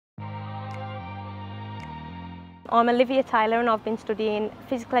I'm Olivia Taylor and I've been studying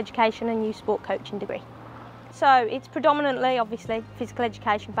physical education and youth sport coaching degree. So it's predominantly, obviously, physical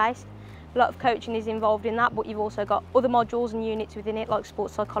education based. A lot of coaching is involved in that, but you've also got other modules and units within it, like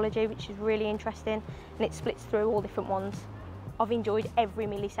sports psychology, which is really interesting, and it splits through all different ones. I've enjoyed every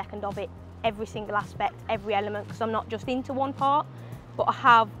millisecond of it, every single aspect, every element, because I'm not just into one part, but I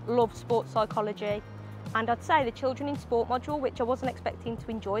have loved sports psychology. And I'd say the children in sport module, which I wasn't expecting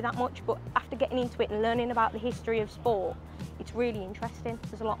to enjoy that much, but after getting into it and learning about the history of sport, it's really interesting.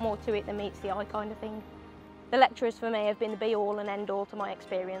 There's a lot more to it than meets the eye kind of thing. The lecturers for me have been the be all and end all to my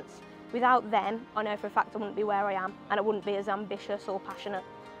experience. Without them, I know for a fact I wouldn't be where I am, and I wouldn't be as ambitious or passionate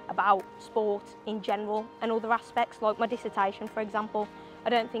about sport in general and other aspects, like my dissertation, for example. I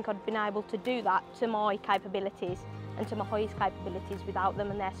don't think I'd been able to do that to my capabilities and to my highest capabilities without them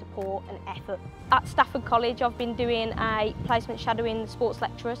and their support and effort. At Stafford College, I've been doing a placement shadowing sports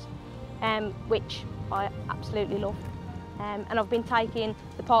lecturers, which I absolutely love. And I've been taking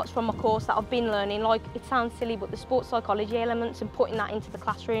the parts from my course that I've been learning, like, it sounds silly, but the sports psychology elements, and putting that into the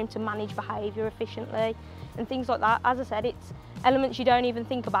classroom to manage behaviour efficiently and things like that. As I said, it's elements you don't even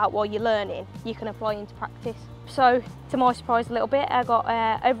think about while you're learning, you can apply into practice. So, to my surprise a little bit, I got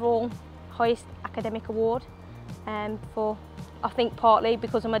overall highest academic award for, I think, partly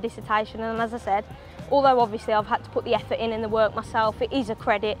because of my dissertation. And as I said, although obviously I've had to put the effort in and the work myself, it is a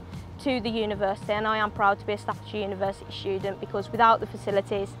credit to the university, and I am proud to be a Staffordshire University student, because without the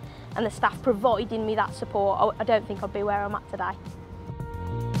facilities and the staff providing me that support, I don't think I'd be where I'm at today.